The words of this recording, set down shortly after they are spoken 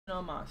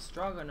on my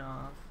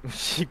stroganoff.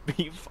 She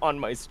beef on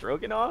my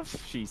stroganoff?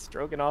 She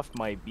stroganoff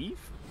my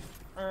beef?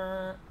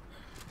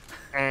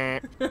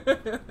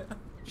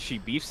 She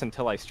beefs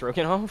until I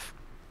stroganoff?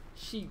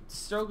 She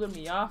stroking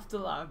me off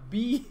till I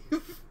beef.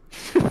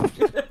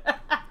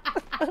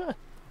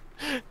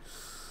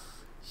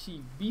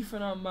 She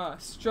beefing on my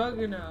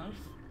stroganoff.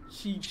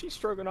 She's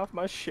stroganoff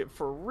my shit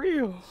for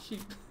real.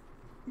 She's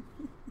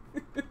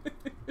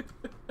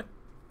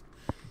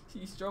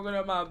stroking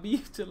on my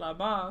beef till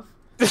I'm off.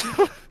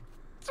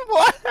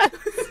 What? I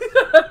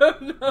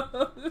don't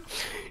know.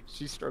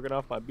 She's stroking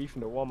off my beef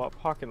in the Walmart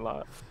parking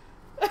lot.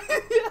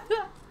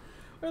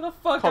 Where the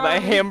fuck Call are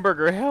that we?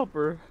 hamburger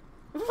helper.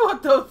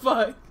 What the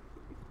fuck?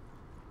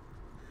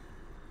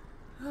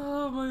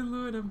 Oh my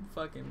lord, I'm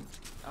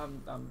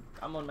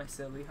on my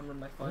silly. I'm on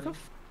my funny.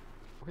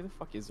 Where the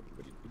fuck is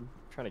everybody, dude? I'm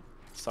trying to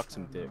suck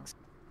some dicks.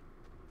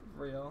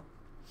 Real.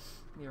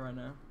 Me right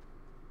now.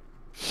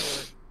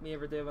 Me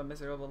every day of a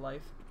miserable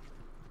life.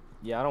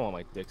 Yeah, I don't want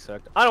my dick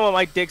sucked. I don't want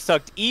my dick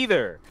sucked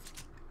either.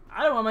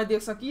 I don't want my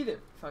dick sucked either.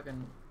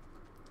 Fucking.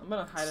 I'm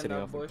gonna hide Sitting in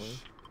that off the bush.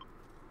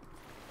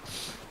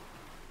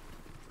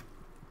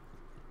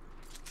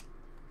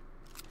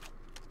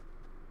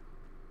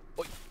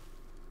 Oi.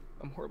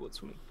 I'm horrible at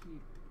swimming.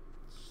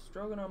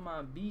 Stroking on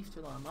my beef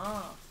till I'm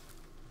off.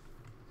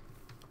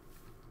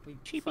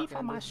 She beef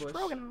on my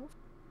stroganoff.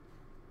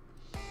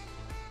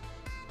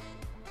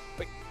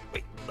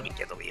 Wait, let me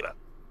get the lever.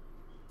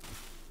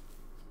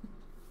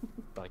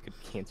 Thought I could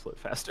cancel it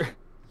faster.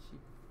 She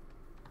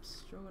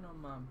stroking on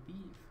my beef.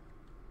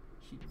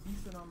 She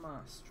beefing on my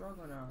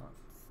stroganoff.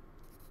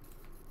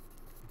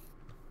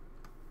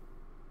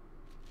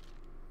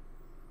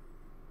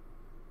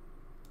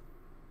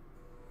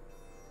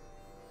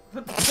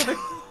 What the fuck?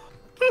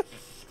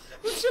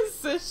 Which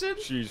position?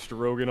 She's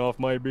stroking off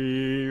my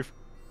beef.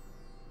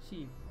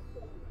 She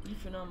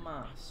beefing on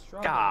my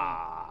stroganoff.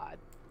 God,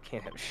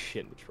 can't have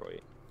shit in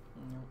Detroit.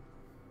 No.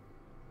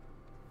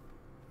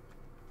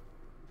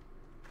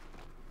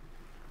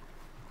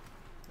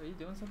 Are you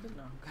doing something?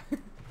 No.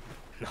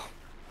 No.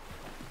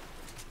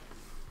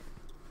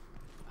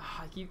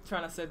 I keep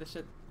trying to say the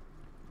shit.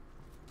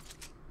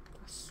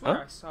 I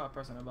swear I saw a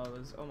person above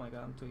us. Oh my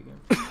god, I'm tweaking.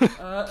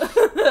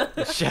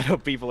 The shadow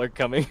people are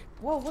coming.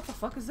 Whoa, what the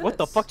fuck is this? What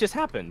the fuck just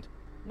happened?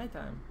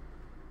 Nighttime.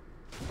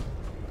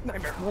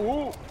 Nightmare.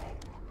 Whoa.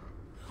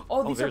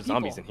 Oh, these there's are people.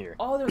 zombies in here.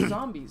 Oh, there's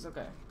zombies.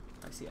 Okay.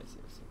 I see.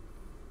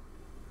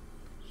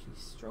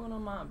 She's throwing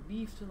on my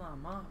beef till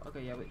I'm off.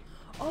 Okay, yeah, wait.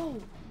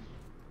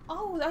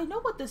 Oh, I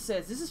know what this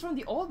says. This is from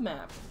the old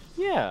map.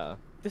 Yeah,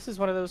 this is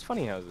one of those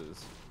funny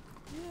houses.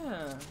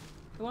 Yeah.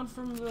 The one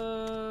from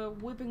the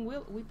Weeping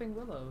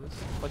Willows.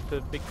 Like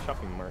the big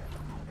shopping mart.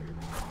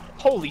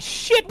 Holy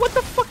shit, what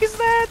the fuck is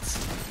that?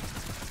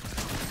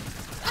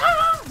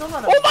 Ah! Don't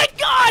run Oh my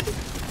god!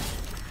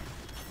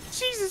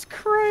 Jesus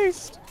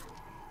Christ!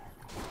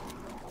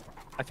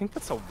 I think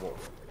that's a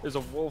wolf. There's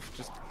a wolf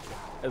just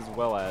as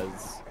well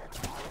as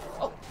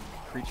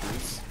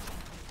creatures.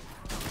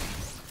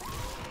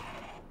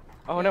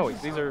 Oh yeah, no,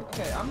 these are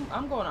okay.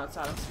 I'm going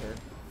outside. I'm scared.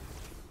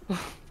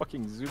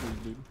 fucking Zulus,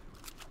 dude.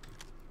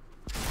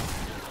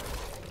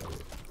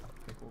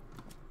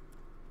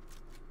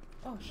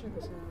 Oh shit,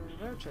 there's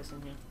a rare chest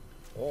in here.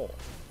 Oh.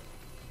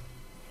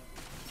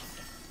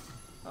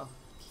 Oh,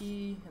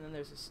 key, and then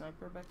there's a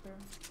sniper back there.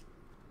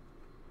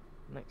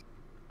 Nice.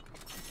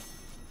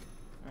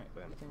 Alright,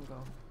 we can go.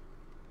 I'm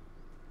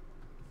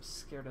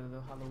scared of the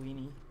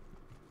Halloweeny.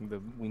 The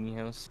weenie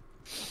house.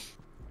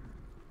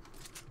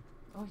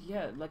 Oh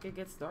yeah, like it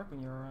gets dark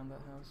when you're around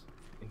that house.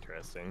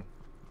 Interesting.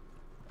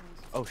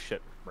 Oh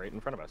shit, right in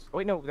front of us. Oh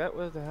wait, no, that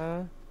was,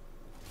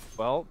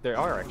 well, they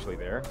are actually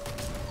there.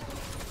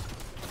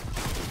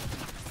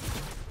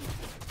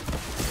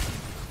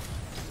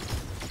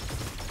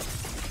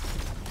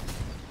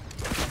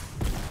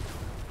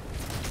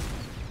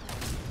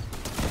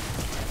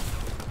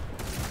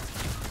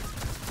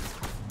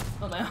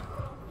 Oh no.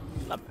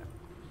 Not bad.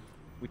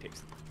 We take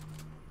some.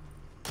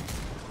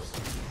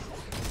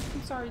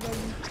 I'm sorry, Daddy.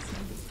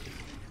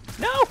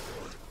 No!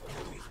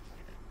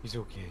 He's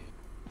okay.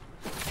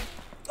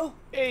 Oh!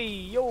 Hey,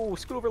 yo,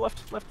 scoot over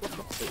left. There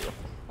you go.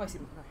 Oh, I see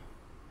them. Okay.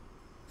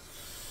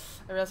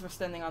 I realize we're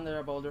standing under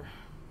a boulder.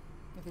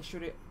 If they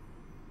shoot it.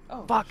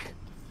 Oh. Fuck!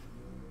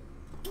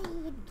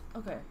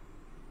 Okay.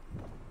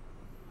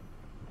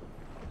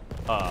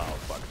 Oh,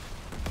 fuck.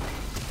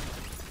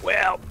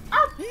 Well.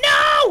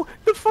 No!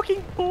 The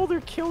fucking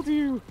boulder killed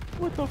you!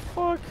 What the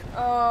fuck?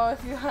 Oh,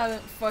 if you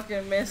hadn't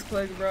fucking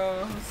misclicked,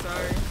 bro, I'm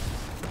sorry.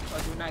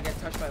 Oh, do not get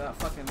touched by that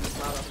fucking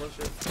lava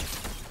bullshit.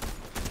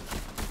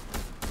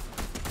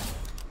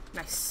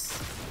 Nice.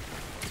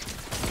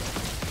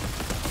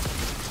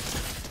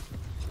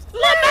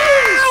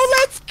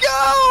 Let's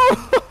go!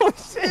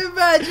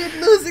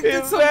 Imagine losing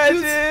to some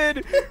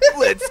Imagine!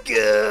 Let's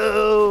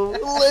go!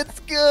 Let's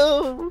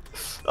go!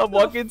 I'm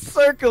walking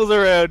circles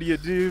around you,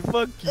 dude.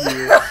 Fuck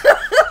you.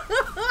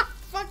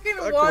 Fucking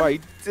Fuck one my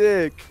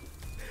dick.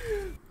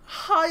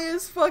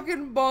 highest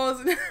fucking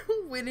balls in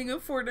winning a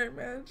Fortnite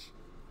match.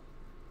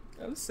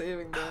 I'm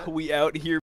saving that. We out here.